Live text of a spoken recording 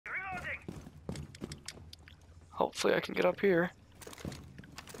Hopefully I can get up here.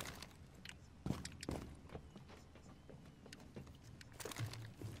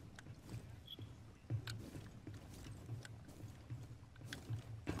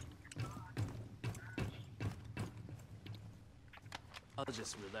 I'll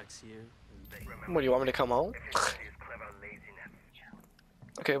just relax here. What, do you want me to come home?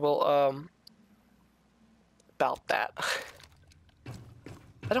 Okay, well, about that.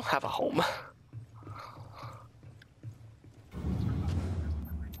 I don't have a home.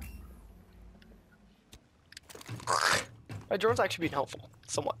 My drone's actually being helpful,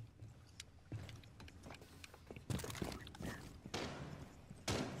 somewhat.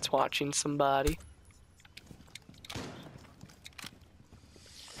 It's watching somebody.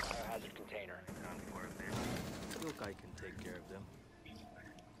 Biohazard container. Look, I can take care of them.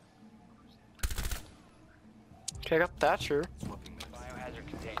 Okay, I got Thatcher. Biohazard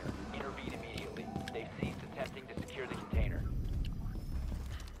container. Intervene immediately. They've ceased attempting to secure the container.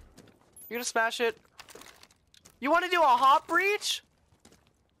 You gonna smash it? You want to do a hot breach?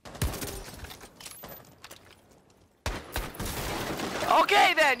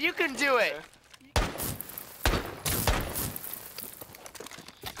 Okay then, you can do it.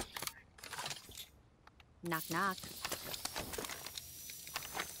 Knock knock.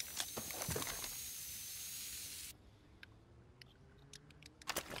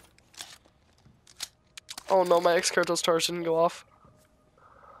 Oh no, my X-Cartel stars didn't go off.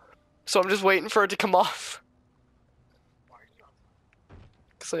 So I'm just waiting for it to come off.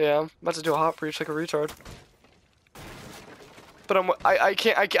 So yeah, I'm about to do a hot breach like a retard. But I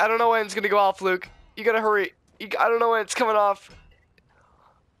can't, I don't know when it's gonna go off, Luke. You gotta hurry. I don't know when it's coming off.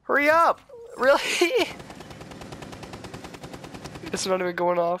 Hurry up! Really? It's not even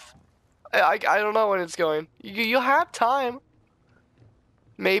going off. I don't know when it's going. You have time.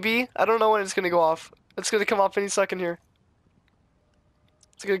 Maybe. I don't know when it's gonna go off. It's gonna come off any second here.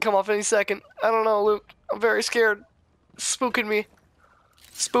 It's gonna come off any second. I don't know, Luke. I'm very scared. It's spooking me.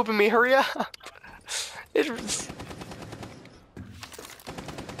 Spooping me. Hurry up. It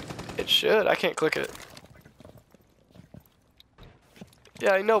should. I can't click it.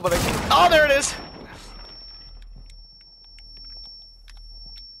 Yeah, I know, but I can't. Oh, there it is!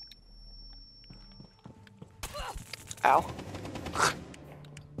 Ow.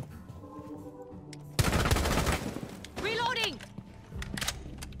 Reloading.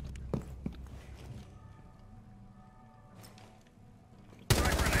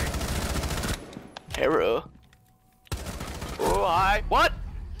 Hero. Oh, hi. What?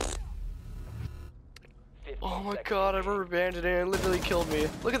 Oh my god, I rubberbanded it and it literally killed me.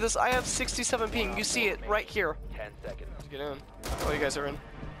 Look at this, I have 67 ping. You see it right here. 10 seconds. Let's get in. Oh, you guys are in.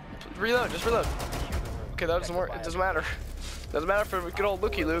 Reload, just reload. Okay, that doesn't work. It doesn't matter. Doesn't matter for good old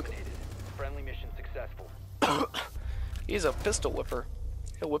Lukey Luke. Friendly mission successful. He's a pistol whipper.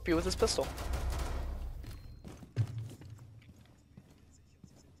 He'll whip you with his pistol.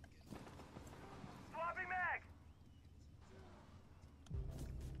 Swapping mag.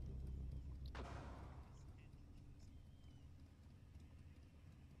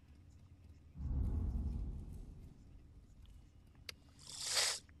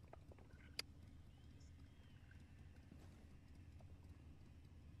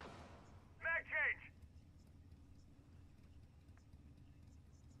 Mag change.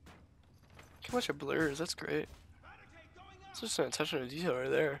 Look how much it blurs, that's great. It's just an attention to detail right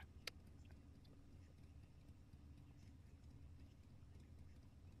there.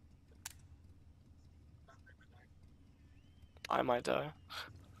 I might die.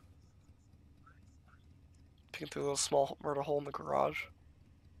 Peeking through a little small murder hole in the garage.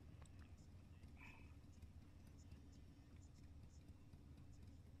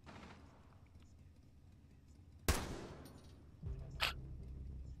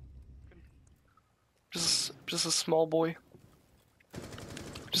 Just a small boy.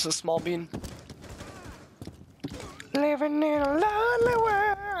 Just a small bean. Living in a lonely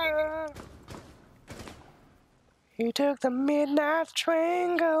world. He took the midnight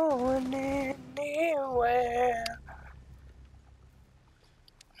train going anywhere.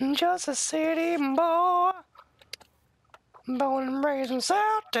 Just a city boy. Born and raised in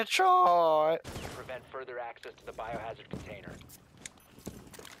South Detroit. Prevent further access to the biohazard container.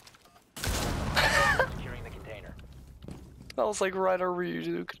 Securing the container. That was like right over you,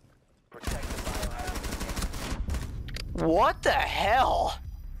 Duke. Protect the biohazard. What the hell?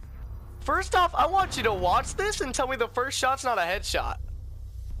 First off, I want you to watch this and tell me the first shot's not a headshot.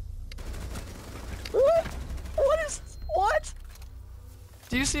 What? What?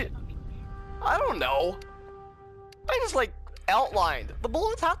 Do you see it? I don't know. I just like outlined. The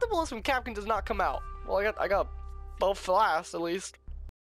bullets, half the bullets from Capcom does not come out. Well, I got both last at least.